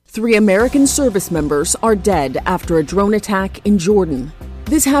3 American service members are dead after a drone attack in Jordan.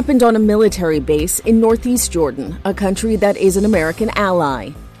 This happened on a military base in northeast Jordan, a country that is an American ally.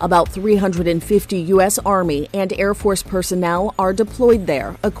 About 350 U.S. Army and Air Force personnel are deployed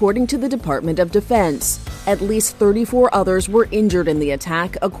there, according to the Department of Defense. At least 34 others were injured in the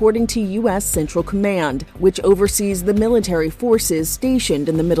attack, according to U.S. Central Command, which oversees the military forces stationed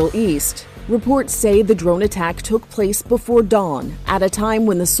in the Middle East. Reports say the drone attack took place before dawn, at a time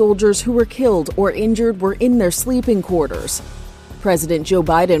when the soldiers who were killed or injured were in their sleeping quarters. President Joe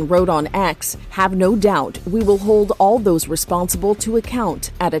Biden wrote on X, "Have no doubt we will hold all those responsible to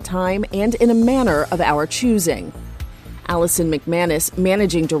account at a time and in a manner of our choosing." Allison McManus,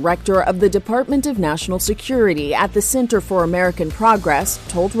 Managing Director of the Department of National Security at the Center for American Progress,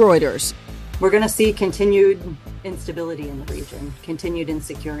 told Reuters, "We're going to see continued instability in the region, continued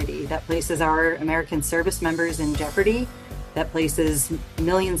insecurity. That places our American service members in jeopardy. That places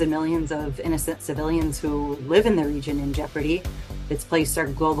millions and millions of innocent civilians who live in the region in jeopardy. It's placed our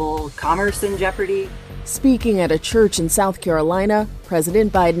global commerce in jeopardy." Speaking at a church in South Carolina,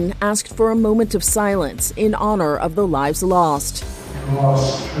 President Biden asked for a moment of silence in honor of the lives lost. We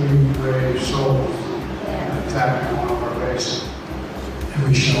lost 3 brave souls in an attack on one of our bases, and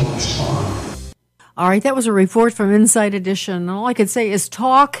we shall respond. All right, that was a report from Inside Edition. All I could say is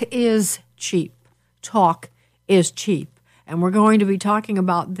talk is cheap. Talk is cheap. And we're going to be talking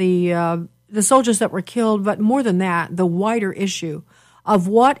about the soldiers that were killed, but more than that, the wider issue of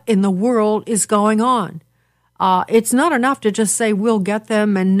what in the world is going on. It's not enough to just say we'll get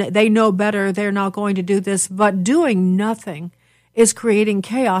them and they know better, they're not going to do this, but doing nothing is creating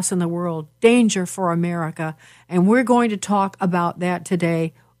chaos in the world, danger for America. And we're going to talk about that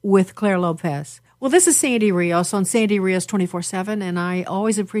today with Claire Lopez. Well, this is Sandy Rios on Sandy Rios 24/7, and I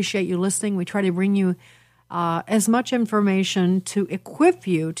always appreciate you listening. We try to bring you as much information to equip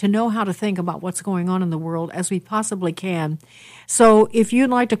you to know how to think about what's going on in the world as we possibly can. So if you'd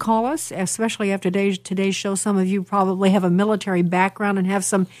like to call us, especially after today's show, some of you probably have a military background and have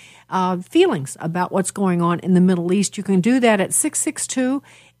some feelings about what's going on in the Middle East. You can do that at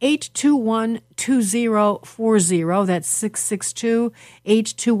 662-821-2040. That's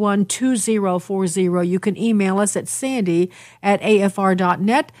 662-821-2040. You can email us at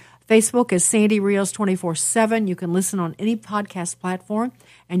sandy@afr.net. Facebook is Sandy Rios 24/7. You can listen on any podcast platform,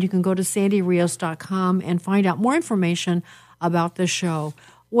 and you can go to sandyrios.com and find out more information about the show.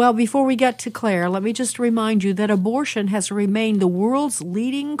 Well, before we get to Claire, let me just remind you that abortion has remained the world's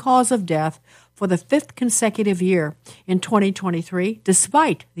leading cause of death for the 5th consecutive year in 2023,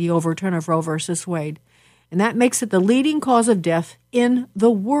 despite the overturn of Roe v. Wade. And that makes it the leading cause of death in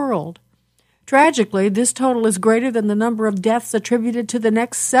the world. Tragically, this total is greater than the number of deaths attributed to the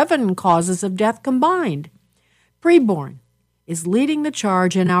next 7 causes of death combined. Preborn is leading the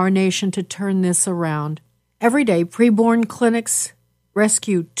charge in our nation to turn this around. Every day, preborn clinics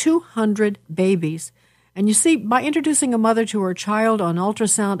rescue 200 babies. And you see, by introducing a mother to her child on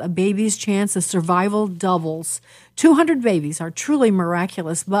ultrasound, a baby's chance of survival doubles. 200 babies are truly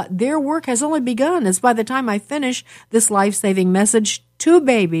miraculous, but their work has only begun, as by the time I finish this life-saving message, 2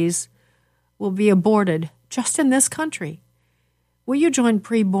 babies will be aborted just in this country. Will you join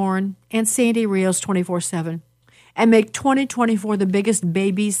Preborn and Sandy Rios 24/7 and make 2024 the biggest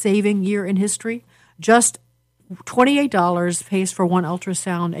baby-saving year in history? Just $28 pays for 1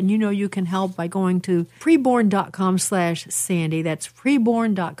 ultrasound, and you know you can help by going to preborn.com/Sandy. That's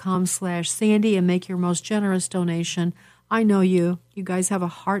preborn.com/Sandy and make your most generous donation. I know you. You guys have a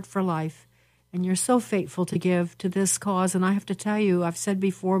heart for life. And you're so faithful to give to this cause. And I have to tell you, I've said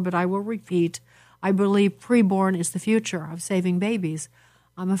before, but I will repeat, I believe preborn is the future of saving babies.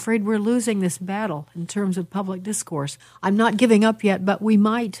 I'm afraid we're losing this battle in terms of public discourse. I'm not giving up yet, but we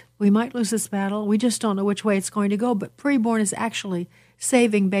might lose this battle. We just don't know which way it's going to go. But preborn is actually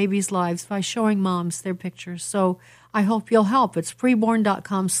saving babies' lives by showing moms their pictures. So I hope you'll help. It's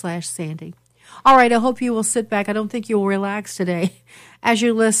preborn.com/Sandy. All right, I hope you will sit back. I don't think you'll relax today as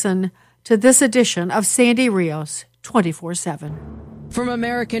you listen to this edition of Sandy Rios 24/7. From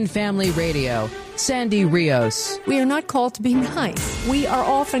American Family Radio, Sandy Rios. We are not called to be nice. We are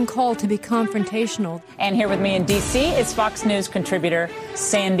often called to be confrontational. And here with me in D.C. is Fox News contributor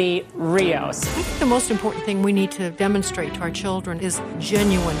Sandy Rios. I think the most important thing we need to demonstrate to our children is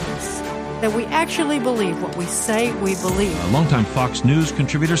genuineness. That we actually believe what we say we believe. Longtime Fox News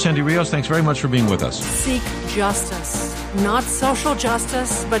contributor Sandy Rios, thanks very much for being with us. Seek justice. Not social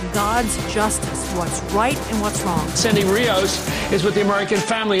justice, but God's justice. What's right and what's wrong. Sandy Rios is with the American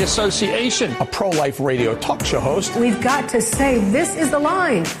Family Association, a pro-life radio talk show host. We've got to say this is the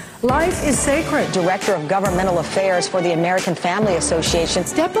line Life is sacred. Director of Governmental Affairs for the American Family Association.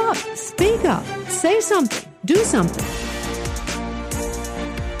 Step up, speak up, say something, do something.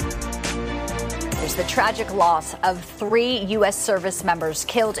 The tragic loss of 3 U.S. service members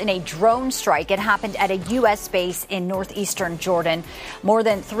killed in a drone strike. It happened at a U.S. base in northeastern Jordan. More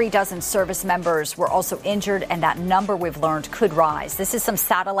than 36 service members were also injured, and that number, we've learned, could rise. This is some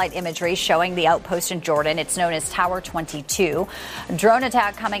satellite imagery showing the outpost in Jordan. It's known as Tower 22. A drone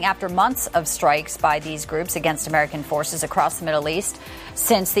attack coming after months of strikes by these groups against American forces across the Middle East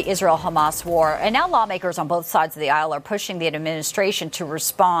since the Israel-Hamas war. And now lawmakers on both sides of the aisle are pushing the administration to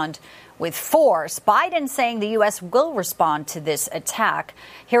respond with force. Biden saying the U.S. will respond to this attack.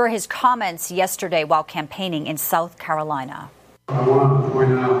 Here are his comments yesterday while campaigning in South Carolina. I want to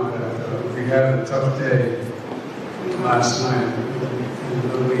point out that we had a tough day last night in the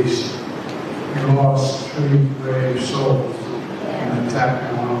Middle East. We lost 3 brave souls in an attack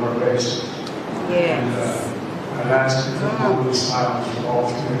on one of our bases. And I'd ask you for a moment of silence for all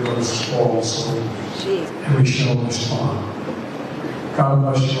 3 of those fallen soldiers. And we shall respond. God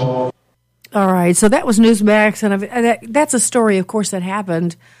bless you all. All right, so that was Newsmax, and that's a story, of course, that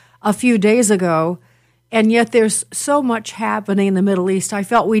happened a few days ago, and yet there's so much happening in the Middle East. I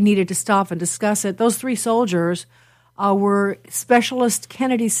felt we needed to stop and discuss it. Those 3 soldiers were Specialist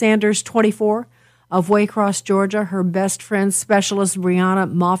Kennedy Sanders, 24, of Waycross, Georgia, her best friend, Specialist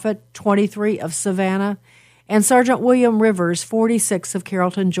Brianna Moffett, 23, of Savannah, and Sergeant William Rivers, 46, of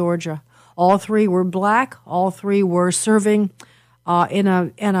Carrollton, Georgia. All 3 were black. All 3 were serving in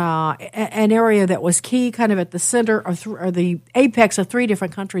an area that was key, kind of at the center or the apex of 3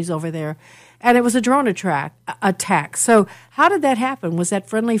 different countries over there, and it was a drone attack. So how did that happen? Was that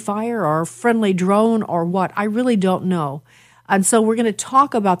friendly fire or friendly drone or what? I really don't know. And so we're going to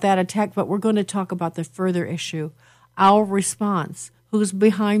talk about that attack, but we're going to talk about the further issue, our response, who's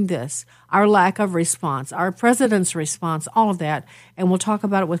behind this, our lack of response, our president's response, all of that, and we'll talk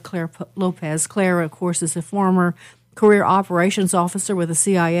about it with Claire Lopez. Claire, of course, is a former career operations officer with the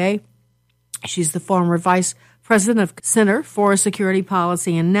CIA. She's the former vice president of Center for Security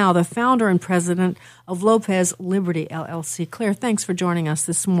Policy and now the founder and president of Lopez Liberty, LLC. Claire, thanks for joining us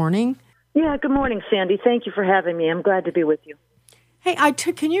this morning. Yeah, good morning, Sandy. Thank you for having me. I'm glad to be with you. Hey,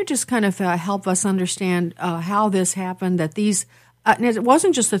 can you just kind of help us understand how this happened, that these and it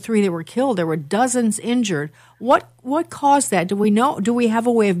wasn't just the 3 that were killed, there were dozens injured. What caused that? Do we know? Do we have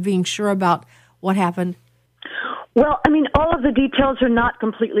a way of being sure about what happened? Well, I mean, all of the details are not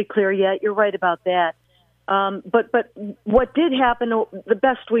completely clear yet. You're right about that. But what did happen, the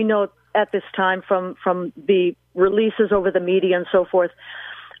best we know at this time from the releases over the media and so forth,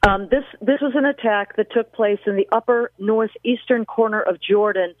 this was an attack that took place in the upper northeastern corner of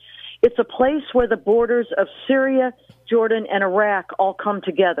Jordan. It's a place where the borders of Syria, Jordan, and Iraq all come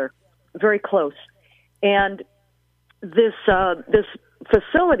together, very close. And this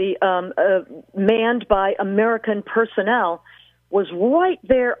facility, manned by American personnel, was right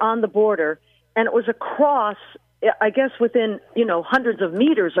there on the border, and it was across, I guess, within hundreds of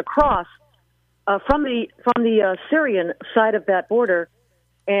meters across from the Syrian side of that border,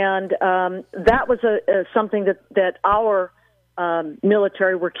 and that was something that our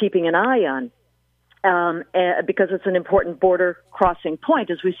military were keeping an eye on. Because it's an important border crossing point,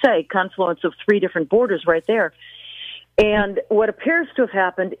 as we say, confluence of 3 different borders right there. And what appears to have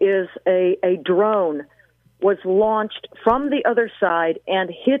happened is a drone was launched from the other side and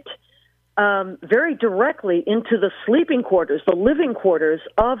hit very directly into the sleeping quarters, the living quarters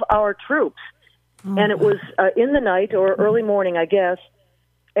of our troops. Oh. And it was in the night or early morning, I guess,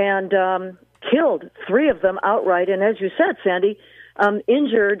 and killed 3 of them outright. And as you said, Sandy,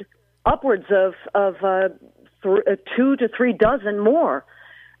 injured upwards of 2 to 3 dozen more.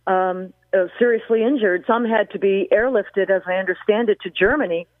 Seriously injured. Some had to be airlifted, as I understand it, to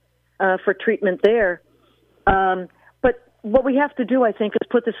Germany for treatment there. But what we have to do, I think, is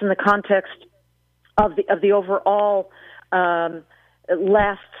put this in the context of the overall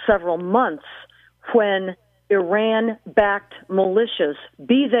last several months, when Iran-backed militias,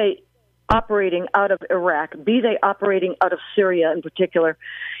 be they operating out of Iraq, be they operating out of Syria in particular,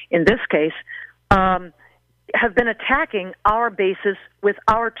 in this case, have been attacking our bases with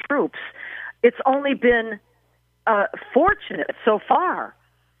our troops. It's only been fortunate so far,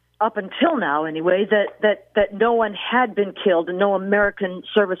 up until now anyway, that no one had been killed and no American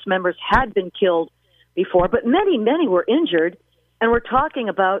service members had been killed before. But many were injured, and we're talking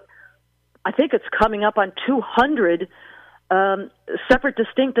about, I think it's coming up on 200 separate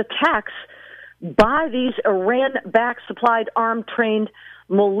distinct attacks by these Iran-backed, supplied, armed, trained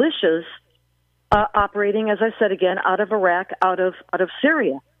militias operating, as I said again, out of Iraq, out of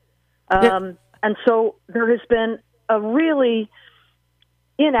Syria. And so there has been a really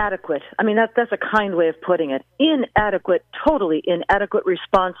inadequate, I mean, that's a kind way of putting it, totally inadequate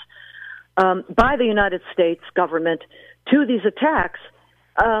response by the United States government to these attacks.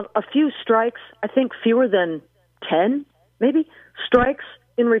 A few strikes, I think fewer than 10, maybe, strikes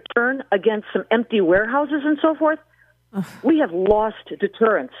in return against some empty warehouses and so forth. We have lost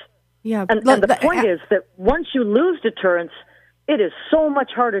deterrence. Yeah, and the point is that once you lose deterrence, it is so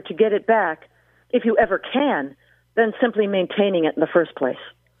much harder to get it back, if you ever can, than simply maintaining it in the first place.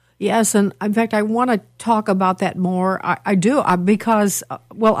 Yes, and in fact, I want to talk about that more. I do, because,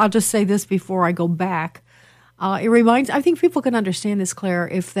 well, I'll just say this before I go back. I think people can understand this, Claire,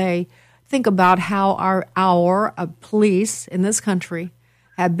 if they think about how our police in this country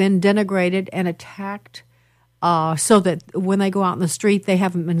have been denigrated and attacked so that when they go out in the street, they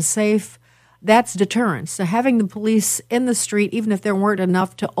haven't been safe. That's deterrence. So having the police in the street, even if there weren't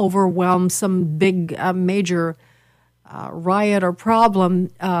enough to overwhelm some big major riot or problem,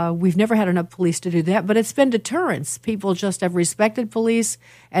 we've never had enough police to do that, but it's been deterrence. People just have respected police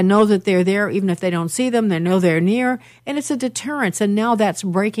and know that they're there even if they don't see them. They know they're near, and it's a deterrence, and now that's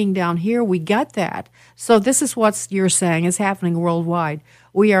breaking down here. We got that. So this is what you're saying is happening worldwide.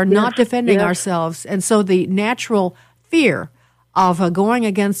 We are not defending ourselves, and so the natural fear of going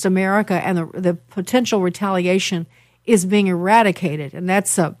against America and the potential retaliation is being eradicated, and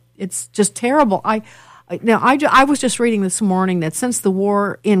it's just terrible. I was just reading this morning that since the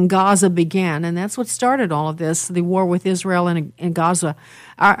war in Gaza began, and that's what started all of this, the war with Israel and Gaza,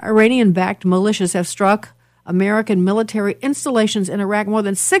 Iranian-backed militias have struck American military installations in Iraq more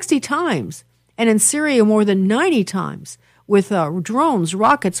than 60 times, and in Syria more than 90 times, with drones,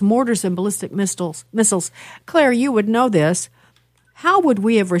 rockets, mortars, and ballistic missiles. Claire, you would know this. How would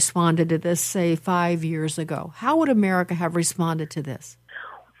we have responded to this, say, 5 years ago? How would America have responded to this?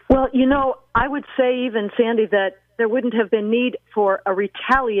 Well, I would say even, Sandy, that there wouldn't have been need for a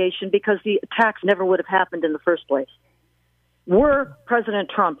retaliation because the attacks never would have happened in the first place. Were President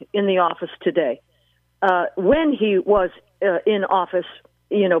Trump in the office today, when he was in office,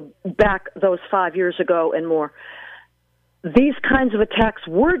 back those 5 years ago and more, these kinds of attacks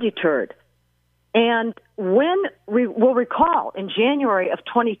were deterred. And we'll recall in January of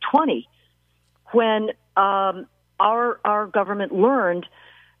 2020, when our government learned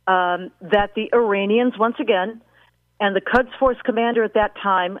that the Iranians, once again, and the Quds Force commander at that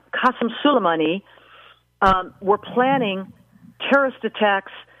time, Qasem Soleimani, were planning terrorist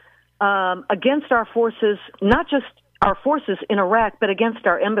attacks against our forces, not just our forces in Iraq, but against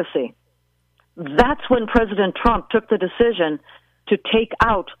our embassy. That's when President Trump took the decision to take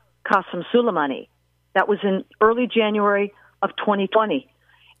out Qasem Soleimani. That was in early January of 2020.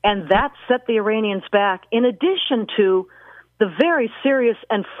 And that set the Iranians back, in addition to the very serious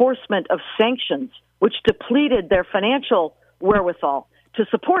enforcement of sanctions, which depleted their financial wherewithal to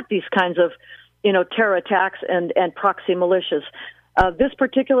support these kinds of, terror attacks and proxy militias. This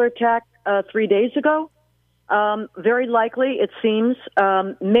particular attack 3 days ago, very likely, it seems,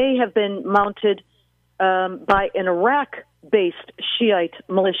 may have been mounted by an Iraq-based Shiite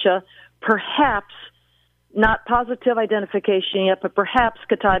militia, perhaps, not positive identification yet, but perhaps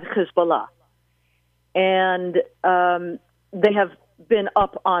Kataib Hezbollah. And they have been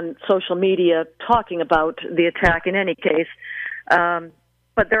up on social media talking about the attack in any case.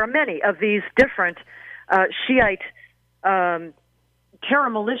 But there are many of these different Shiite terror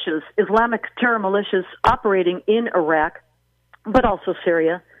militias, Islamic terror militias operating in Iraq, but also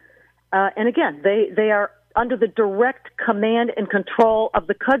Syria. And again, they are under the direct command and control of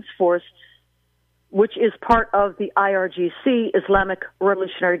the Quds Force, which is part of the IRGC, Islamic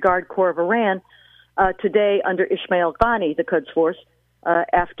Revolutionary Guard Corps of Iran, today under Ismail Ghani, the Quds Force,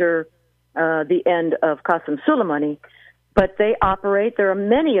 after the end of Qasem Soleimani. But they operate, there are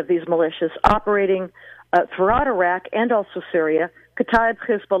many of these militias operating throughout Iraq and also Syria. Kataib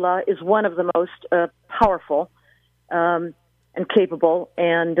Hezbollah is one of the most powerful and capable,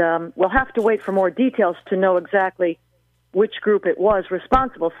 and we'll have to wait for more details to know exactly which group it was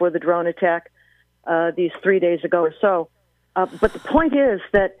responsible for the drone attack these 3 days ago or so. But the point is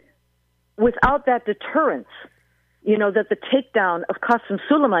that without that deterrence, that the takedown of Qasem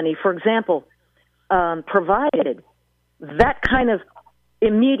Soleimani, for example, provided that kind of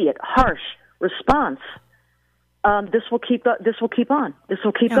immediate, harsh response, this will keep on. This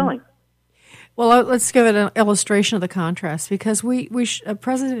will keep going. Well, let's give it an illustration of the contrast, because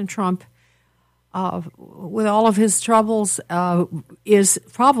President Trump, with all of his troubles, is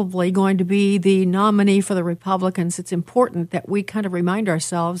probably going to be the nominee for the Republicans. It's important that we kind of remind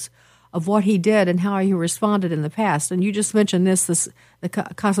ourselves of what he did and how he responded in the past. And you just mentioned the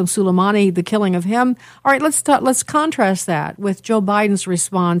Qasem Soleimani, the killing of him. All right, let's contrast that with Joe Biden's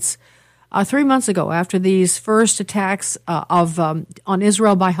response 3 months ago after these first attacks on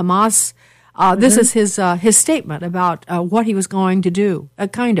Israel by Hamas. This is his statement about what he was going to do.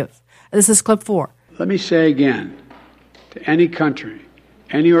 This is clip 4. Let me say again to any country,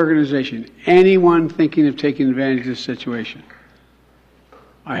 any organization, anyone thinking of taking advantage of this situation,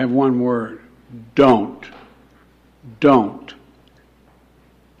 I have one word: don't. Don't.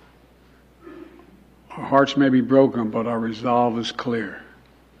 Our hearts may be broken, but our resolve is clear.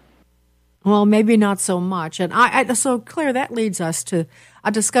 Well, maybe not so much. And so, Claire, that leads us to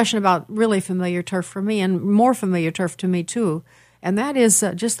a discussion about really familiar turf for me and more familiar turf to me, too. And that is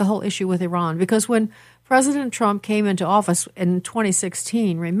just the whole issue with Iran. Because when President Trump came into office in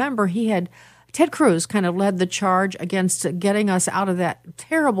 2016, remember, Ted Cruz kind of led the charge against getting us out of that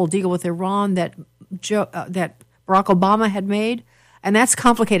terrible deal with Iran that Barack Obama had made. And that's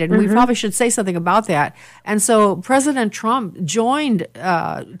complicated. Mm-hmm. We probably should say something about that. And so President Trump joined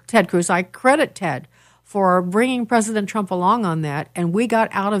Ted Cruz. I credit Ted for bringing President Trump along on that. And we got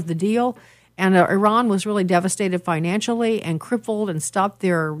out of the deal. And Iran was really devastated financially and crippled and stopped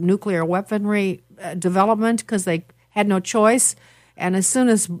their nuclear weaponry development because they had no choice. And as soon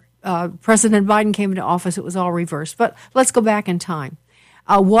as President Biden came into office, it was all reversed. But let's go back in time.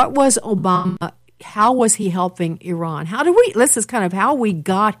 What was Obama? How was he helping Iran? This is kind of how we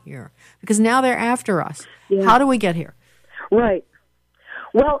got here, because now they're after us. Yeah. How do we get here? Right.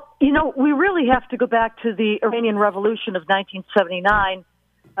 Well, we really have to go back to the Iranian Revolution of 1979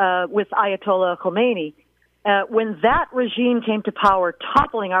 with Ayatollah Khomeini. When that regime came to power,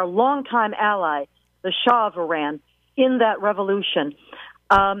 toppling our longtime ally, the Shah of Iran, in that revolution,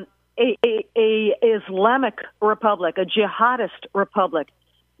 a Islamic republic, a jihadist republic,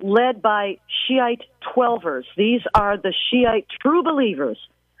 led by Shiite Twelvers. These are the Shiite true believers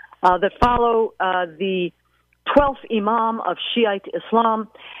that follow the 12th Imam of Shiite Islam.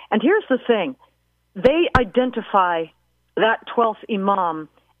 And here's the thing. They identify that 12th Imam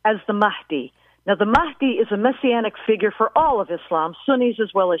as the Mahdi. Now, the Mahdi is a messianic figure for all of Islam, Sunnis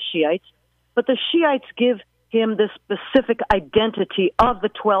as well as Shiites, but the Shiites give him this specific identity of the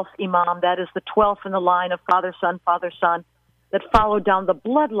 12th Imam, that is the 12th in the line of father, son, that followed down the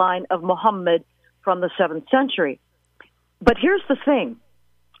bloodline of Muhammad from the 7th century. But here's the thing.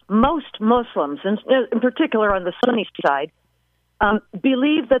 Most Muslims, in particular on the Sunni side,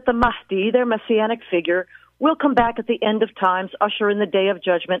 believe that the Mahdi, their messianic figure, will come back at the end of times, usher in the Day of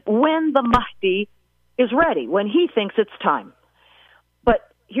Judgment, when the Mahdi is ready, when he thinks it's time. But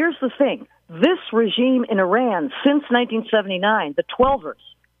here's the thing. This regime in Iran, since 1979, the Twelvers,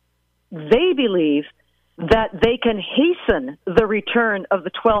 they believe that they can hasten the return of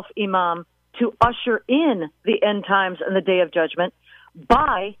the 12th Imam to usher in the end times and the Day of Judgment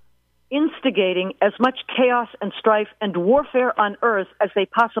by instigating as much chaos and strife and warfare on earth as they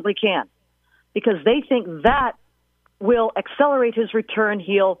possibly can, because they think that will accelerate his return.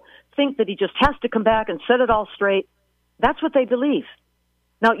 He'll think that he just has to come back and set it all straight. That's what they believe.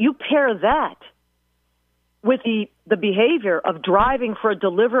 Now, you pair that with the behavior of driving for a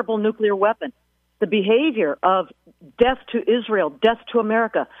deliverable nuclear weapon, the behavior of death to Israel, death to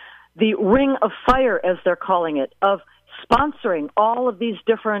America, the ring of fire, as they're calling it, of sponsoring all of these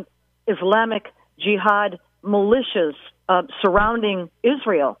different Islamic jihad militias surrounding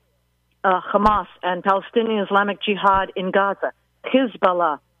Israel, Hamas and Palestinian Islamic Jihad in Gaza,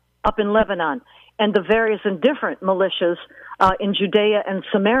 Hezbollah up in Lebanon, and the various and different militias in Judea and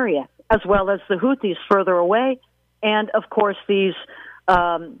Samaria, as well as the Houthis further away, and of course these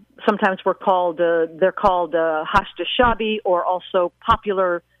sometimes they're called Hashd Shabi, or also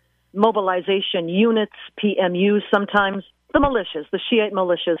Popular Mobilization Units, PMUs sometimes, the militias, the Shiite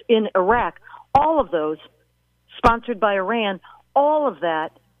militias in Iraq, all of those sponsored by Iran, all of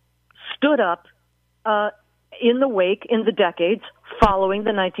that stood up in the decades following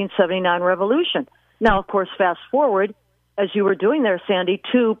the 1979 revolution. Now, of course, fast forward, as you were doing there, Sandy,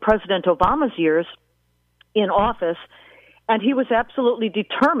 to President Obama's years in office, and he was absolutely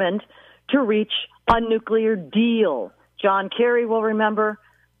determined to reach a nuclear deal. John Kerry will remember,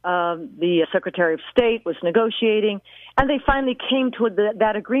 the Secretary of State was negotiating, and they finally came to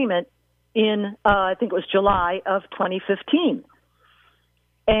that agreement in, I think it was July of 2015.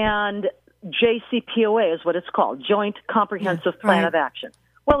 And JCPOA is what it's called, Joint Comprehensive Plan of Action.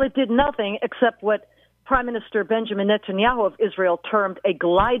 Well, it did nothing except what Prime Minister Benjamin Netanyahu of Israel termed a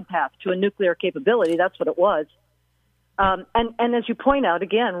glide path to a nuclear capability. That's what it was. And as you point out,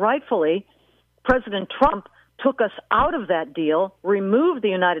 again, rightfully, President Trump took us out of that deal, removed the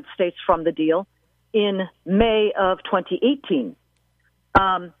United States from the deal in May of 2018,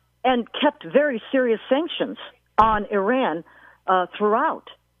 and kept very serious sanctions on Iran throughout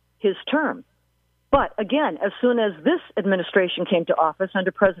his term. But again, as soon as this administration came to office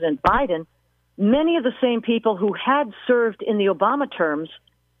under President Biden, many of the same people who had served in the Obama terms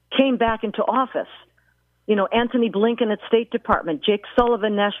came back into office. You know, Anthony Blinken at State Department, Jake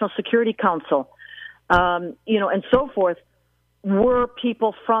Sullivan, National Security Council, and so forth, were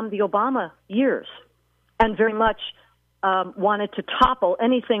people from the Obama years and very much wanted to topple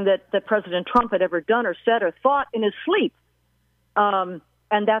anything that President Trump had ever done or said or thought in his sleep.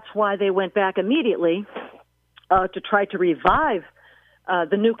 And that's why they went back immediately to try to revive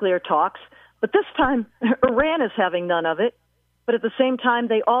the nuclear talks. But this time, Iran is having none of it. But at the same time,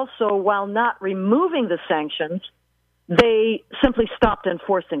 they also, while not removing the sanctions, they simply stopped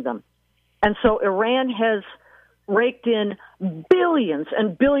enforcing them. And so Iran has raked in billions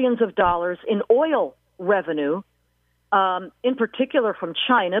and billions of dollars in oil revenue, in particular from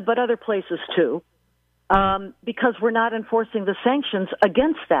China, but other places too, because we're not enforcing the sanctions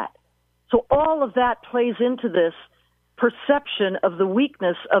against that. So all of that plays into this perception of the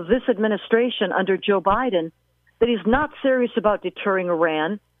weakness of this administration under Joe Biden, that he's not serious about deterring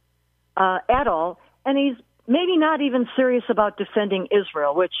Iran at all, and he's maybe not even serious about defending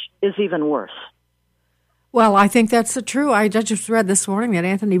Israel, which is even worse. Well, I think that's true. I just read this morning that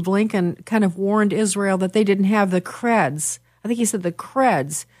Anthony Blinken kind of warned Israel that they didn't have the creds. I think he said the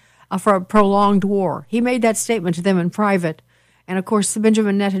creds for a prolonged war. He made that statement to them in private. And, of course,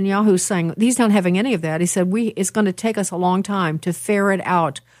 Benjamin Netanyahu saying he's not having any of that. He said it's going to take us a long time to ferret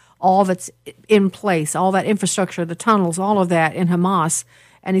out all that's in place, all that infrastructure, the tunnels, all of that in Hamas.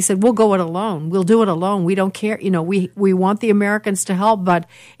 And he said, we'll go it alone. We'll do it alone. We don't care. You know, we want the Americans to help, but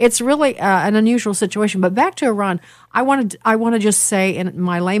it's really an unusual situation. But back to Iran, I want to just say in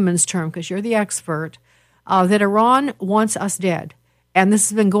my layman's term, because you're the expert, that Iran wants us dead. And this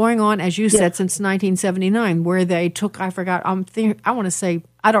has been going on, as you said, since 1979, where they took, I want to say,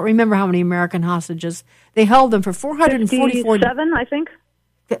 I don't remember how many American hostages. They held them for 444 days. 57, I think.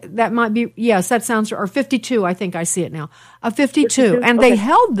 That might be, yes, that sounds, or 52, I think I see it now. 52. And they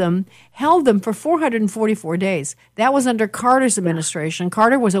held them for 444 days. That was under Carter's administration.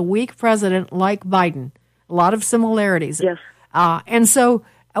 Carter was a weak president like Biden. A lot of similarities. Yes. And so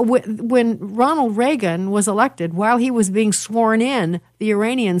when Ronald Reagan was elected, while he was being sworn in, the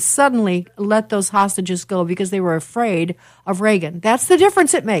Iranians suddenly let those hostages go because they were afraid of Reagan. That's the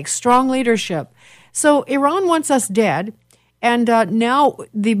difference it makes, strong leadership. So Iran wants us dead. And now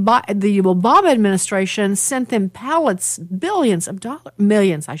the Obama administration sent them pallets, billions of dollars,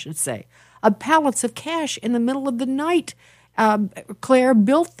 millions, I should say, of pallets of cash in the middle of the night. Claire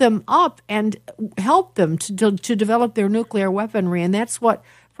built them up and helped them to develop their nuclear weaponry, and that's what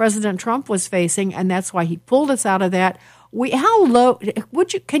President Trump was facing, and that's why he pulled us out of that. How low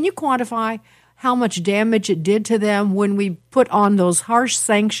can you quantify how much damage it did to them when we put on those harsh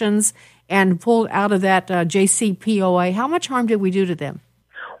sanctions and pulled out of that JCPOA? How much harm did we do to them?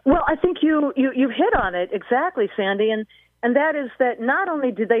 Well, I think you hit on it exactly, Sandy, and that is that not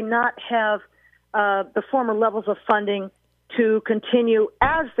only did they not have the former levels of funding to continue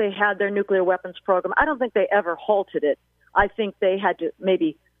as they had their nuclear weapons program, I don't think they ever halted it. I think they had to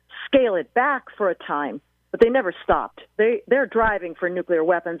maybe scale it back for a time, but they never stopped. They're driving for nuclear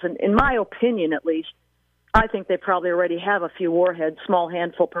weapons, and in my opinion, at least, I think they probably already have a few warheads, small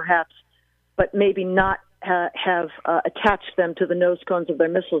handful perhaps, but maybe not have attached them to the nose cones of their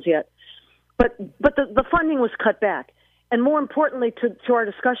missiles yet. But the funding was cut back. And more importantly to our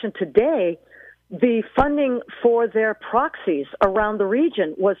discussion today, the funding for their proxies around the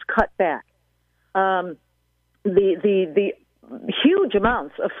region was cut back. The huge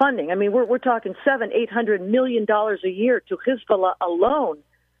amounts of funding. I mean, we're talking $700-800 million a year to Hezbollah alone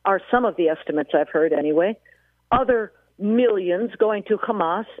are some of the estimates I've heard anyway. Other millions going to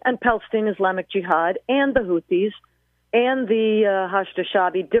Hamas and Palestinian Islamic Jihad and the Houthis and the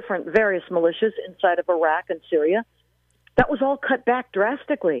Hashd-e-Shabi, different various militias inside of Iraq and Syria. That was all cut back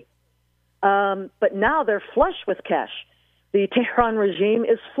drastically. But now they're flush with cash. The Tehran regime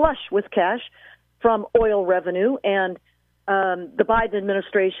is flush with cash from oil revenue, and the Biden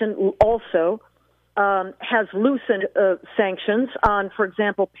administration also has loosened sanctions on, for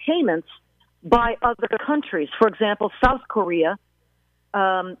example, payments by other countries. For example, South Korea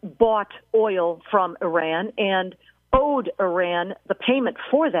bought oil from Iran and owed Iran the payment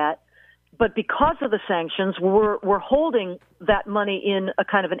for that. But because of the sanctions, we're holding that money in a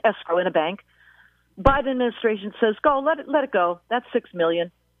kind of an escrow in a bank. Biden administration says, let it go. That's $6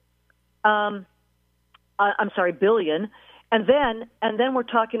 million. billion. And then we're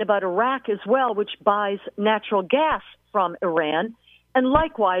talking about Iraq as well, which buys natural gas from Iran, and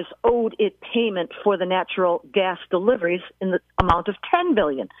likewise owed it payment for the natural gas deliveries in the amount of $10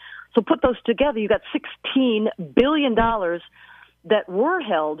 billion. So put those together, you got $16 billion that were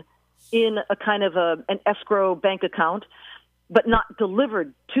held in a kind of an escrow bank account, but not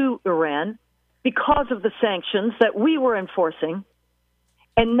delivered to Iran because of the sanctions that we were enforcing.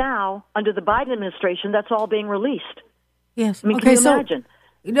 And now, under the Biden administration, that's all being released. Yes. I mean, can you imagine?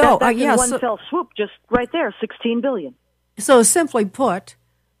 No, that's in one fell swoop, just right there, $16 billion. So simply put,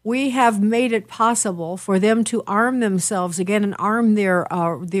 we have made it possible for them to arm themselves again and arm their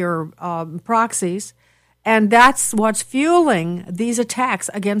proxies, and that's what's fueling these attacks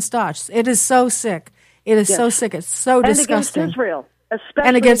against us. It is so sick. It is so sick. It's so disgusting. And against Israel, especially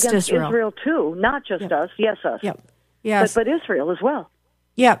and against Israel too, not just us. Yes, us. Yep. Yes. But Israel as well.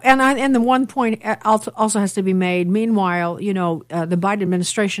 Yeah, and the one point also has to be made. Meanwhile, the Biden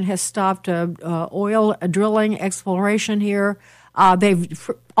administration has stopped oil drilling exploration here.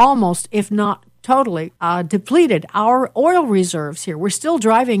 They've almost, if not totally, depleted our oil reserves here. We're still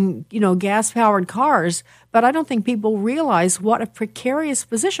driving, gas-powered cars, but I don't think people realize what a precarious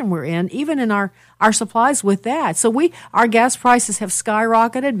position we're in, even in our supplies with that. So our gas prices have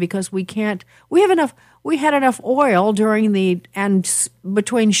skyrocketed because we had enough oil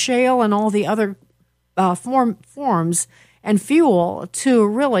between shale and all the other forms and fuel to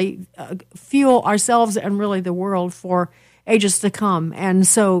really fuel ourselves and really the world for ages to come. And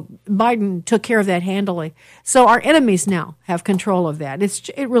so Biden took care of that handily. So our enemies now have control of that.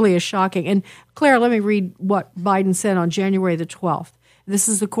 It really is shocking. And Claire, let me read what Biden said on January the 12th. This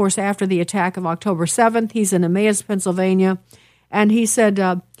is, of course, after the attack of October 7th. He's in Emmaus, Pennsylvania. And he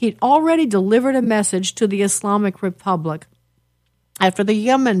said he'd already delivered a message to the Islamic Republic after the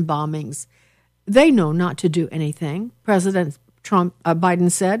Yemen bombings. They know not to do anything, President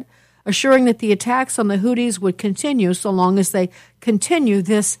Biden said, assuring that the attacks on the Houthis would continue so long as they continue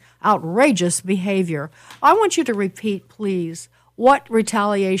this outrageous behavior. I want you to repeat, please, what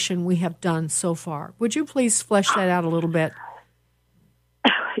retaliation we have done so far. Would you please flesh that out a little bit?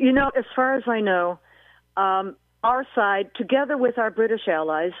 As far as I know, our side, together with our British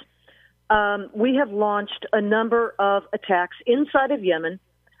allies, we have launched a number of attacks inside of Yemen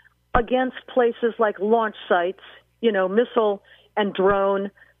against places like launch sites, missile and drone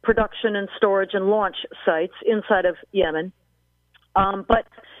production and storage and launch sites inside of Yemen. But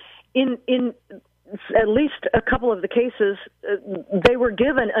in at least a couple of the cases, they were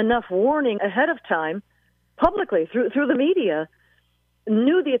given enough warning ahead of time, publicly, through the media,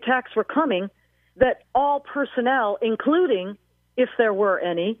 knew the attacks were coming, that all personnel, including, if there were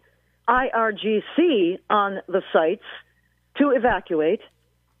any, IRGC on the sites to evacuate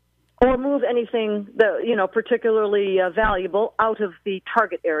or move anything that, particularly valuable out of the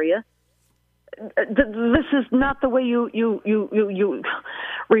target area. This is not the way you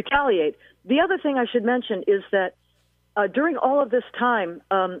retaliate. The other thing I should mention is that during all of this time,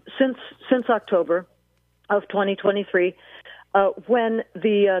 since October of 2023, when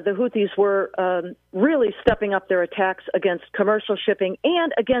the Houthis were really stepping up their attacks against commercial shipping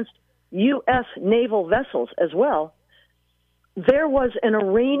and against U.S. naval vessels as well, there was an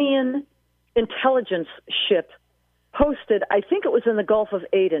Iranian intelligence ship posted, I think it was in the Gulf of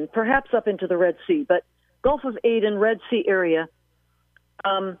Aden, perhaps up into the Red Sea, but Gulf of Aden, Red Sea area,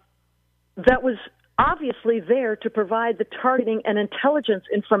 that was obviously there to provide the targeting and intelligence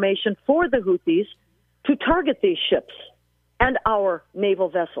information for the Houthis to target these ships and our naval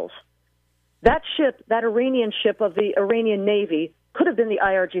vessels. That ship, that Iranian ship of the Iranian Navy, could have been the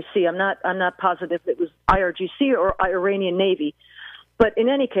IRGC. I'm not positive it was IRGC or Iranian Navy. But in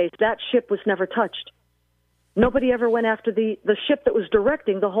any case, that ship was never touched. Nobody ever went after the ship that was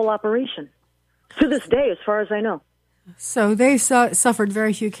directing the whole operation. To this day, as far as I know. So they suffered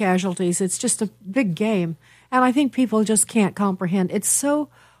very few casualties. It's just a big game. And I think people just can't comprehend. It's so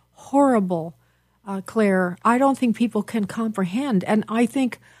horrible, Claire. I don't think people can comprehend. And I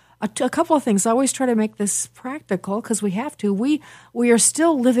think a couple of things. I always try to make this practical because we have to. We are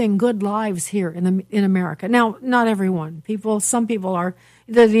still living good lives here in America. Now, not everyone. Some people are.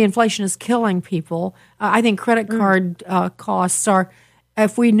 The inflation is killing people. I think credit card costs are.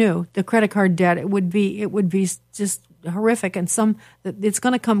 If we knew the credit card debt, it would be just horrific, and it's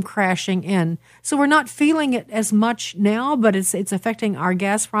going to come crashing in. So we're not feeling it as much now, but it's affecting our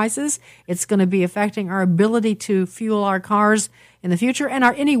gas prices. It's going to be affecting our ability to fuel our cars in the future, and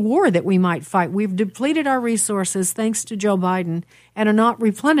any war that we might fight. We've depleted our resources thanks to Joe Biden and are not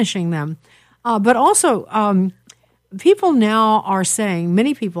replenishing them. But also, people now are saying,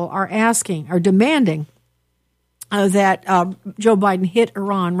 many people are demanding that Joe Biden hit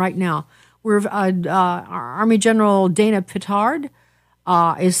Iran right now. Our Army General Dana Pittard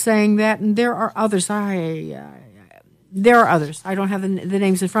is saying that, and there are others. There are others. I don't have the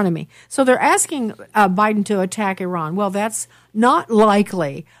names in front of me. So they're asking Biden to attack Iran. Well, that's not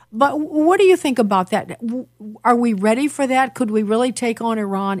likely. But what do you think about that? Are we ready for that? Could we really take on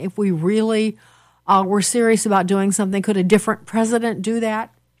Iran if we really were serious about doing something? Could a different president do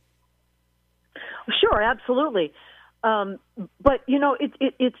that? Sure, absolutely. But,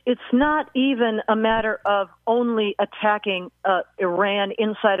 it's not even a matter of only attacking Iran,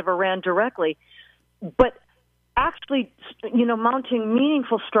 inside of Iran directly, but actually, mounting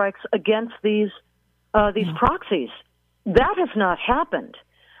meaningful strikes against these proxies. That has not happened.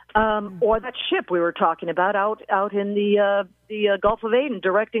 Or that ship we were talking about out in the Gulf of Aden,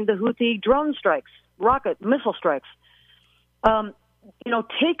 directing the Houthi drone strikes, missile strikes.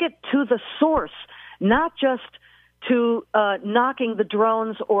 Take it to the source, not just to knocking the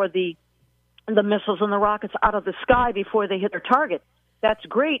drones or the missiles and the rockets out of the sky before they hit their target. That's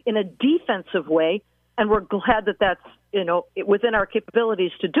great in a defensive way, and we're glad that that's within our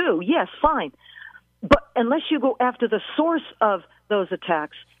capabilities to do. Yes, fine. But unless you go after the source of those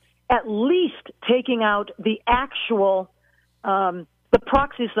attacks, at least taking out the actual the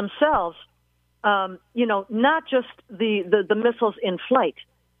proxies themselves, not just the missiles in flight,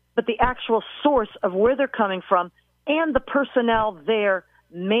 but the actual source of where they're coming from and the personnel there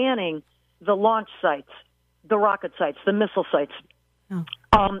manning the launch sites, the rocket sites, the missile sites,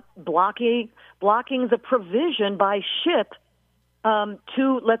 blocking the provision by ship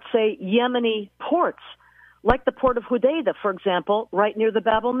to, let's say, Yemeni ports, like the port of Hodeidah, for example, right near the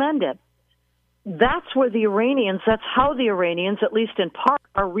Bab el-Mandeb. That's how the Iranians, at least in part,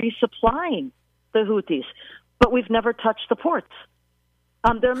 are resupplying the Houthis. But we've never touched the ports.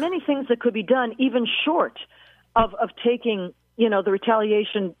 There are many things that could be done, even short of taking, the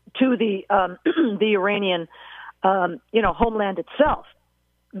retaliation to the Iranian, homeland itself.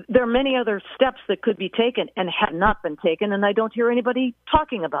 There are many other steps that could be taken and have not been taken, and I don't hear anybody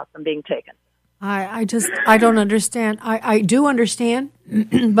talking about them being taken. I don't understand. I do understand,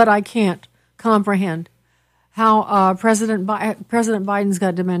 but I can't comprehend how President Biden's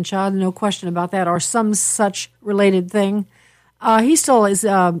got dementia, no question about that, or some such related thing. He still is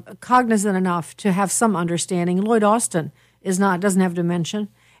cognizant enough to have some understanding. Lloyd Austin doesn't have dementia.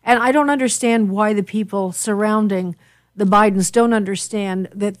 And I don't understand why the people surrounding the Bidens don't understand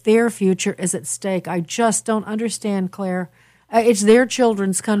that their future is at stake. I just don't understand, Claire. It's their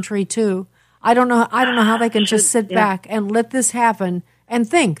children's country too. I don't know how they can just sit back and let this happen and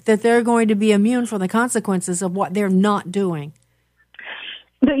think that they're going to be immune from the consequences of what they're not doing.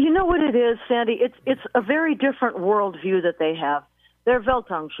 You know what it is, Sandy? It's a very different worldview that they have. Their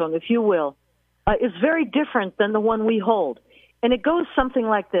Weltanschauung, if you will, is very different than the one we hold. And it goes something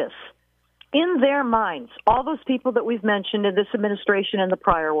like this. In their minds, all those people that we've mentioned in this administration and the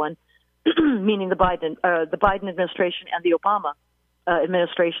prior one, meaning the Biden administration and the Obama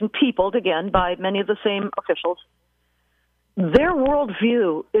administration, peopled, again, by many of the same officials, their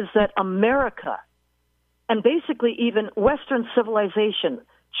worldview is that America, and basically even Western civilization,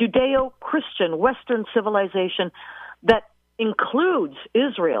 Judeo-Christian Western civilization that includes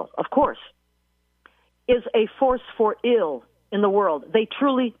Israel, of course, is a force for ill in the world. They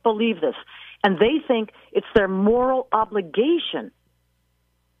truly believe this. And they think it's their moral obligation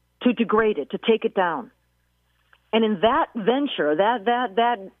to degrade it, to take it down. And in that venture,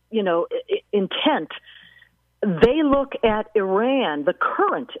 that intent, they look at Iran, the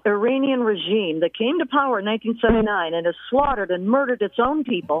current Iranian regime that came to power in 1979 and has slaughtered and murdered its own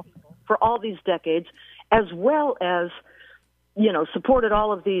people for all these decades, as well as, supported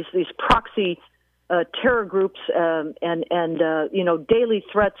all of these proxy terror groups and daily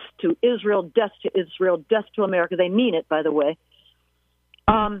threats to Israel, death to America. They mean it, by the way.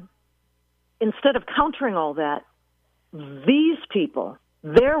 Instead of countering all that, these people,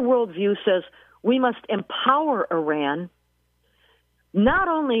 their worldview says we must empower Iran not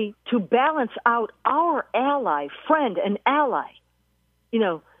only to balance out our friend and ally,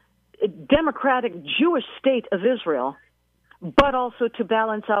 democratic Jewish state of Israel, but also to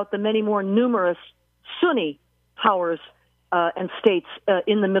balance out the many more numerous Sunni powers and states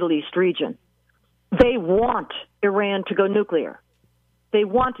in the Middle East region. They want Iran to go nuclear. They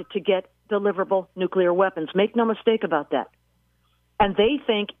want it to get deliverable nuclear weapons. Make no mistake about that. And they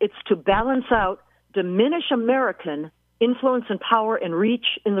think it's to balance out, diminish American influence and power and reach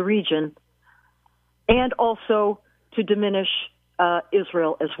in the region, and also to diminish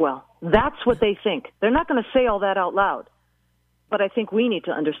Israel as well. That's what they think. They're not going to say all that out loud, but I think we need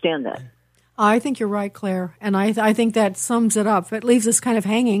to understand that. I think you're right, Claire, and I think that sums it up. It leaves us kind of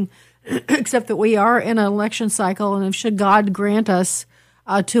hanging, except that we are in an election cycle, and if should God grant us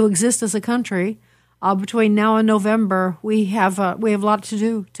to exist as a country between now and November, we have a lot to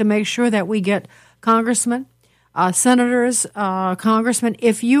do to make sure that we get congressmen, senators, congressmen.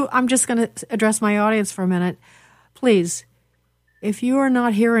 I'm just going to address my audience for a minute, please. If you are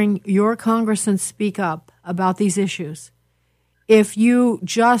not hearing your congressman speak up about these issues, if you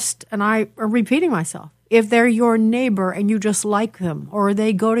just, and I am repeating myself, if they're your neighbor and you just like them, or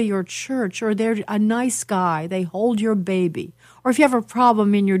they go to your church, or they're a nice guy, they hold your baby, or if you have a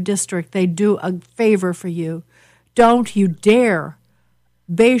problem in your district, they do a favor for you, don't you dare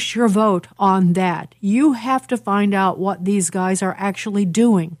base your vote on that. You have to find out what these guys are actually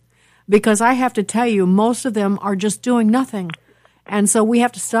doing, because I have to tell you, most of them are just doing nothing. And so we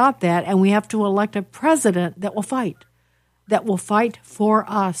have to stop that, and we have to elect a president that will fight for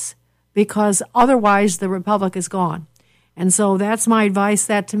us, because otherwise the republic is gone. And so that's my advice.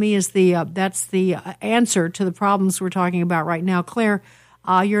 That to me is that's the answer to the problems we're talking about right now. Claire,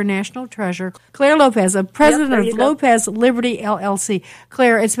 your national treasure, Claire Lopez, president of Lopez Liberty LLC.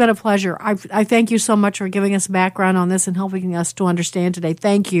 Claire, it's been a pleasure. I thank you so much for giving us background on this and helping us to understand today.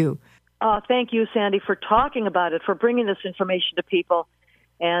 Thank you. Thank you, Sandy, for talking about it, for bringing this information to people.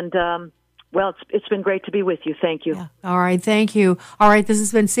 And, it's been great to be with you. Thank you. Yeah. All right, thank you. All right, this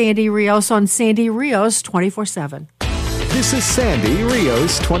has been Sandy Rios on Sandy Rios 24/7. This is Sandy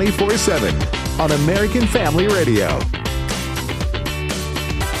Rios 24/7 on American Family Radio.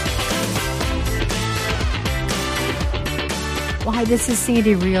 Well, hi, this is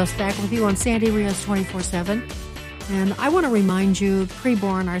Sandy Rios back with you on Sandy Rios 24/7. And I want to remind you,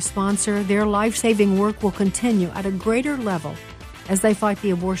 Preborn, our sponsor, their life-saving work will continue at a greater level as they fight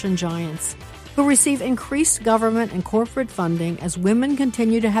the abortion giants, who receive increased government and corporate funding as women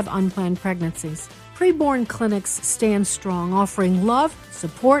continue to have unplanned pregnancies. Preborn clinics stand strong, offering love,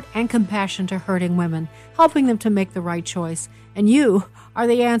 support, and compassion to hurting women, helping them to make the right choice. And you are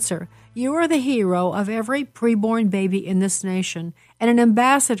the answer. You are the hero of every preborn baby in this nation and an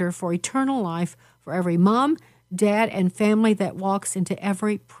ambassador for eternal life for every mom, dad, and family that walks into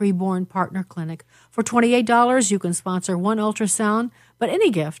every preborn partner clinic. For $28, you can sponsor one ultrasound, but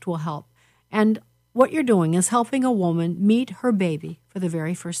any gift will help. And what you're doing is helping a woman meet her baby for the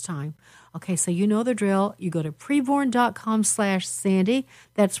very first time. Okay, so you know the drill. You go to preborn.com/Sandy.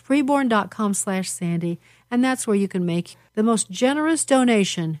 That's preborn.com/Sandy. And that's where you can make the most generous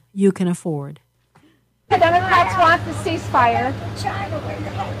donation you can afford. The Democrats want the ceasefire.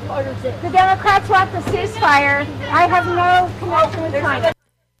 The Democrats want the ceasefire. I have no connection with China.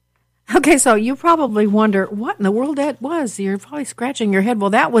 Okay, so you probably wonder what in the world that was. You're probably scratching your head. Well,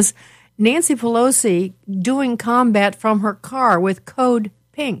 that was Nancy Pelosi doing combat from her car with Code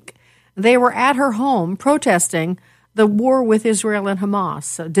Pink. They were at her home protesting the war with Israel and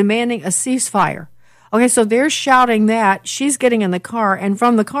Hamas, demanding a ceasefire. Okay, so they're shouting that. She's getting in the car, and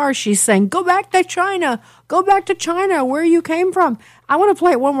from the car she's saying, "Go back to China. Go back to China, where you came from." I want to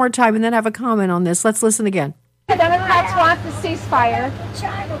play it one more time and then have a comment on this. Let's listen again. The Democrats want the ceasefire.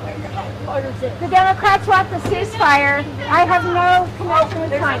 The Democrats want the ceasefire. I have no connection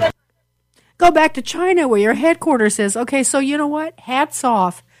with China. Go back to China, where your headquarters is. Okay, so you know what? Hats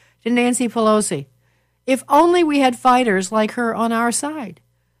off to Nancy Pelosi. If only we had fighters like her on our side.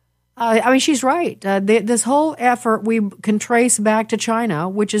 She's right. This whole effort we can trace back to China,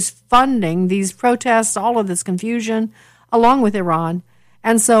 which is funding these protests, all of this confusion, along with Iran.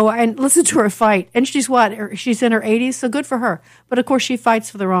 And listen to her fight. And she's she's in her 80s, so good for her. But of course, she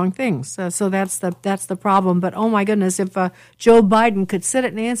fights for the wrong things. So that's the problem. But oh my goodness, if Joe Biden could sit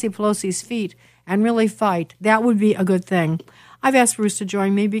at Nancy Pelosi's feet and really fight, that would be a good thing. I've asked Bruce to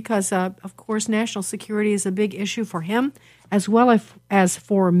join me because, of course, national security is a big issue for him, as well as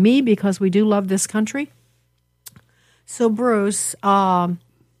for me, because we do love this country. So, Bruce,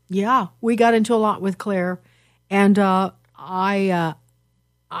 we got into a lot with Claire, and I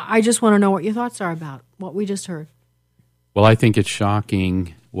just want to know what your thoughts are about what we just heard. Well, I think it's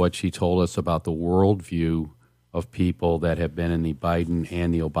shocking what she told us about the worldview of people that have been in the Biden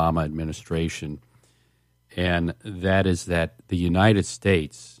and the Obama administration. And that is that the United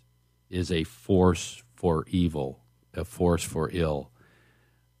States is a force for evil, a force for ill.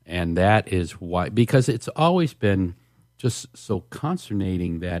 And that is why, because it's always been just so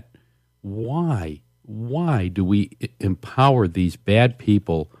consternating that why do we empower these bad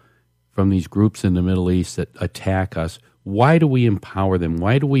people from these groups in the Middle East that attack us? Why do we empower them?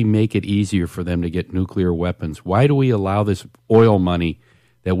 Why do we make it easier for them to get nuclear weapons? Why do we allow this oil money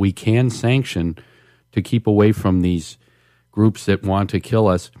that we can sanction to keep away from these groups that want to kill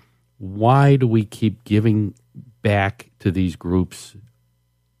us? why do we keep giving back to these groups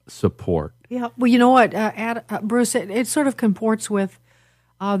support? Yeah, well, you know what, Bruce, it sort of comports with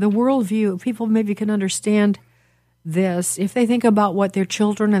the worldview. People maybe can understand this if they think about what their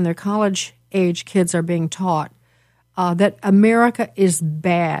children and their college-age kids are being taught, that America is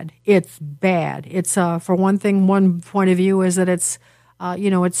bad. It's bad. It's, for one thing, one point of view is that it's,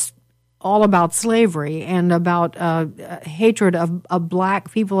 it's all about slavery and about hatred of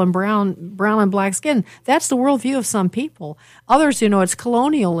black people and brown and black skin. That's the worldview of some people. Others, it's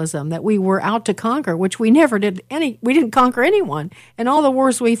colonialism, that we were out to conquer, which we never did. We didn't conquer anyone. And all the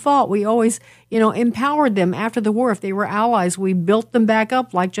wars we fought, we always, empowered them after the war. If they were allies, we built them back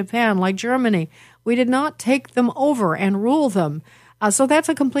up, like Japan, like Germany. We did not take them over and rule them. So that's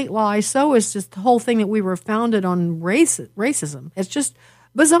a complete lie. So is just the whole thing that we were founded on racism. It's just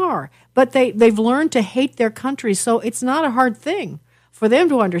bizarre. But they've learned to hate their country, so it's not a hard thing for them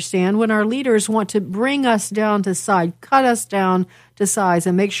to understand when our leaders want to bring us down to size, cut us down to size,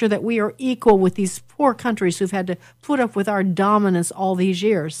 and make sure that we are equal with these poor countries who've had to put up with our dominance all these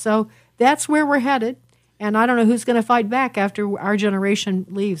years. So that's where we're headed, and I don't know who's going to fight back after our generation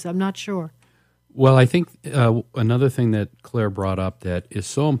leaves. I'm not sure. Well, I think another thing that Claire brought up that is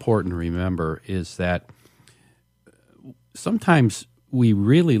so important to remember is that sometimes we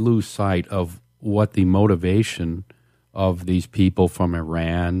really lose sight of what the motivation of these people from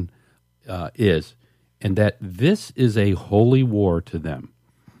Iran is, and that this is a holy war to them.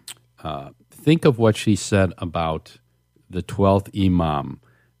 Think of what she said about the 12th Imam,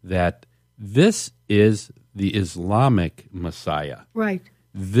 that this is the Islamic Messiah. Right.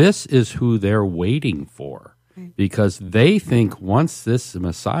 This is who they're waiting for, because they think once this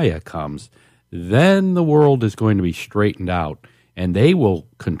Messiah comes, then the world is going to be straightened out, and they will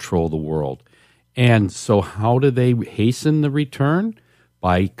control the world. And so how do they hasten the return?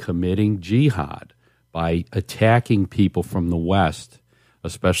 By committing jihad, by attacking people from the West,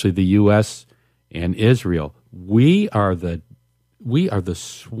 especially the U.S. and Israel. We are the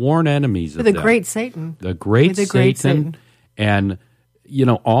sworn enemies of the them. Great Satan. The great Satan. And,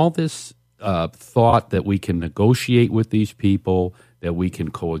 all this thought that we can negotiate with these people, that we can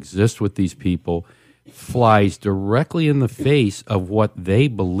coexist with these people, flies directly in the face of what they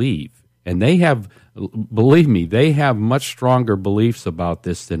believe. And they have, believe me, they have much stronger beliefs about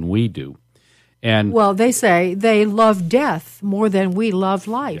this than we do. And well, they say they love death more than we love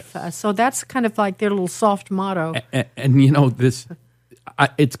life. Yes. So that's kind of like their little soft motto. And this,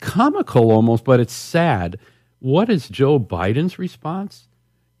 it's comical almost, but it's sad. What is Joe Biden's response?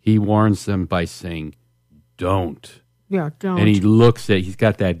 He warns them by saying, don't. Yeah, don't. And he's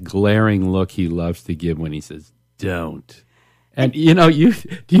got that glaring look he loves to give when he says, don't. And, do you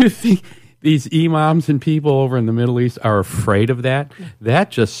think these imams and people over in the Middle East are afraid of that?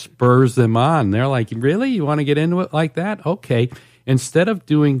 That just spurs them on. They're like, really? You want to get into it like that? Okay. Instead of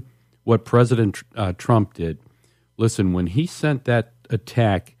doing what President Trump did, listen, when he sent that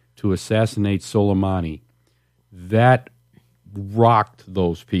attack to assassinate Soleimani, that rocked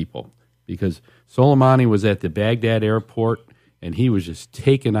those people, because Soleimani was at the Baghdad airport and he was just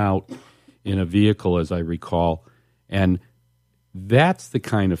taken out in a vehicle, as I recall. And that's the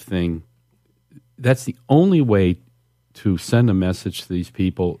kind of thing, that's the only way to send a message to these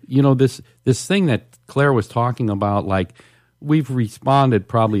people. This thing that Claire was talking about, like we've responded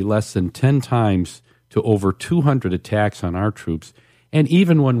probably less than 10 times to over 200 attacks on our troops. And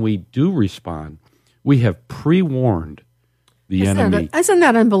even when we do respond, we have pre-warned the enemy. Isn't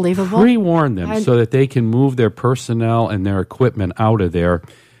that unbelievable? Pre-warn them so that they can move their personnel and their equipment out of there,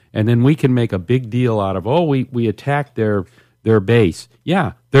 and then we can make a big deal out of, we attacked their base.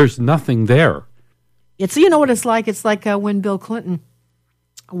 Yeah, there's nothing there. It's what it's like. It's like when Bill Clinton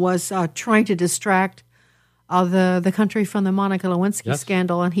was trying to distract the country from the Monica Lewinsky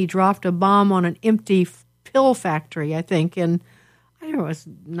scandal, and he dropped a bomb on an empty pill factory, I think, in I don't know, it was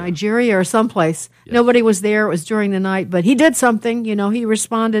Nigeria or someplace. Yes. Nobody was there. It was during the night, but he did something. He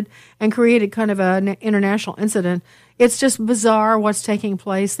responded and created kind of an international incident. It's just bizarre what's taking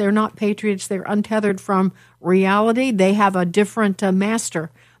place. They're not patriots. They're untethered from reality. They have a different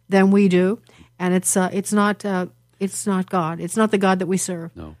master than we do, and it's not God. It's not the God that we serve.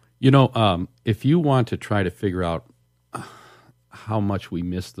 No. If you want to try to figure out how much we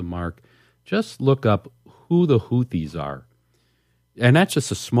missed the mark, just look up who the Houthis are. And that's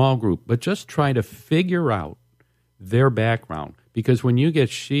just a small group, but just try to figure out their background. Because when you get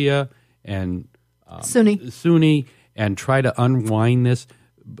Shia and Sunni and try to unwind this,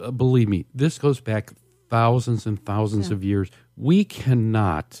 believe me, this goes back thousands and thousands of years. We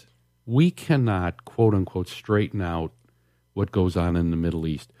cannot, quote unquote, straighten out what goes on in the Middle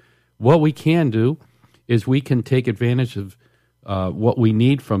East. what we can do is we can take advantage of what we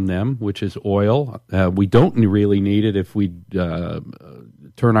need from them, which is oil. We don't really need it if we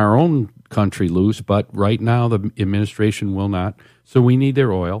turn our own country loose, but right now the administration will not. So we need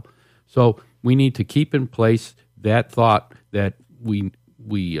their oil. So we need to keep in place that thought that we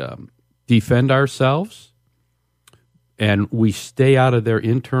defend ourselves and we stay out of their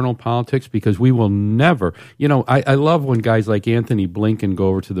internal politics, because we will never, I love when guys like Anthony Blinken go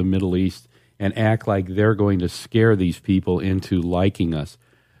over to the Middle East and act like they're going to scare these people into liking us.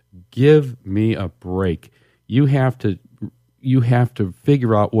 Give me a break. You have to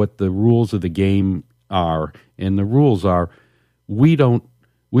figure out what the rules of the game are, and the rules are we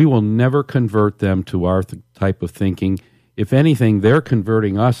will never convert them to our type of thinking. If anything, they're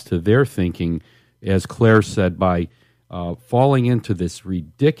converting us to their thinking, as Claire said, by falling into this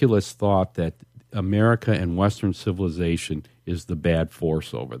ridiculous thought that America and Western civilization is the bad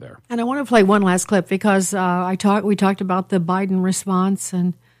force over there. And I want to play one last clip because we talked about the Biden response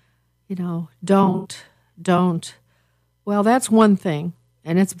and, don't. Well, that's one thing,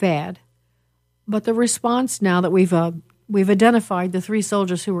 and it's bad. But the response now that we've identified the 3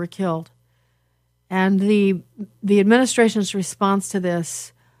 soldiers who were killed, and the administration's response to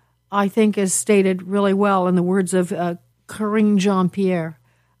this, I think, is stated really well in the words of Karine Jean-Pierre.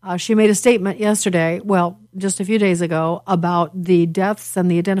 She made a statement yesterday, just a few days ago, about the deaths and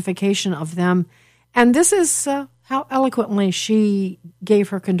the identification of them. And this is how eloquently she gave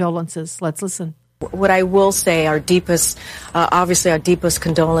her condolences. Let's listen. What I will say, our deepest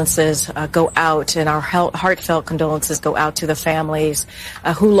condolences go out, and our heartfelt condolences go out to the families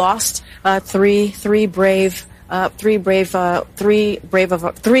who lost three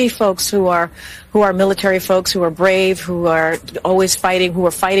folks who are military folks, who are brave, who are always fighting, who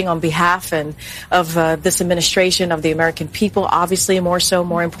are fighting on behalf of this administration, of the American people. Obviously,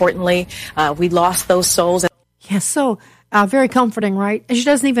 more importantly, we lost those souls. Yes, so very comforting, right? And she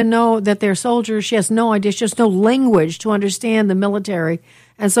doesn't even know that they're soldiers. She has no idea. She has no language to understand the military.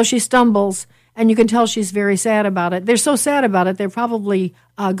 And so she stumbles, and you can tell she's very sad about it. They're so sad about it, they're probably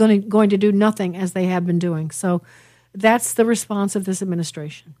going to do nothing as they have been doing. So that's the response of this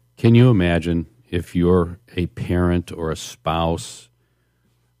administration. Can you imagine if you're a parent or a spouse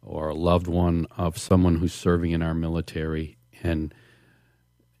or a loved one of someone who's serving in our military, and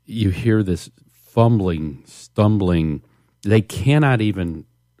you hear this fumbling, stumbling, they cannot even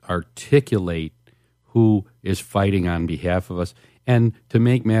articulate who is fighting on behalf of us. And to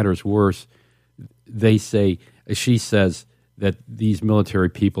make matters worse, she says that these military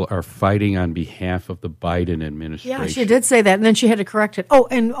people are fighting on behalf of the Biden administration. Yeah, she did say that, and then she had to correct it.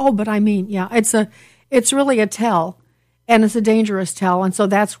 It's really a tell, and it's a dangerous tell, and so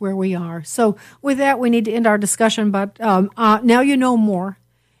that's where we are. So with that, we need to end our discussion, but now you know more.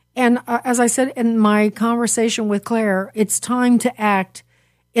 And as I said in my conversation with Claire, it's time to act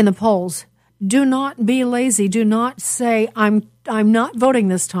in the polls. Do not be lazy. Do not say, I'm not voting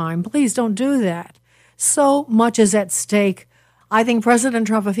this time. Please don't do that. So much is at stake. I think President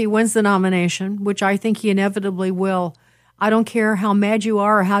Trump, if he wins the nomination, which I think he inevitably will, I don't care how mad you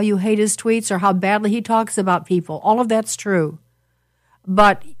are or how you hate his tweets or how badly he talks about people. All of that's true.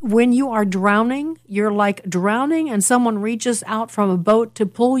 But when you are drowning, you're like drowning and someone reaches out from a boat to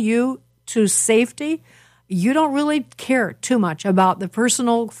pull you to safety, you don't really care too much about the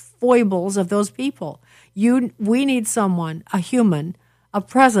personal foibles of those people. We need someone, a human, a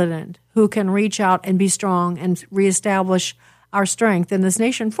president who can reach out and be strong and reestablish our strength in this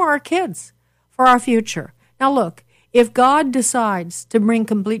nation for our kids, for our future. Now look, if God decides to bring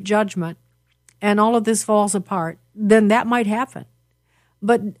complete judgment and all of this falls apart, then that might happen.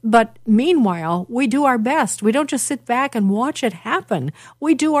 But meanwhile, we do our best. We don't just sit back and watch it happen.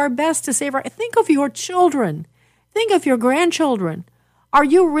 We do our best to save think of your children. Think of your grandchildren. Are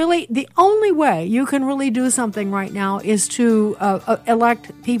you really, the only way you can really do something right now is to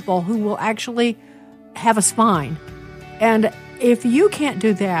elect people who will actually have a spine. And if you can't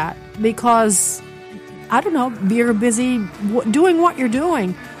do that because, I don't know, you're busy doing what you're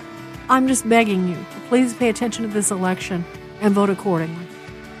doing, I'm just begging you, please pay attention to this election and vote accordingly.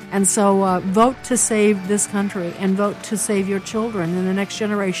 And so vote to save this country and vote to save your children and the next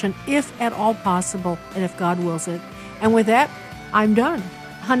generation, if at all possible, and if God wills it. And with that, I'm done.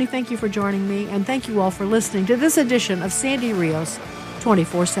 Honey, thank you for joining me, and thank you all for listening to this edition of Sandy Rios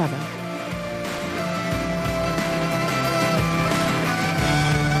 24/7.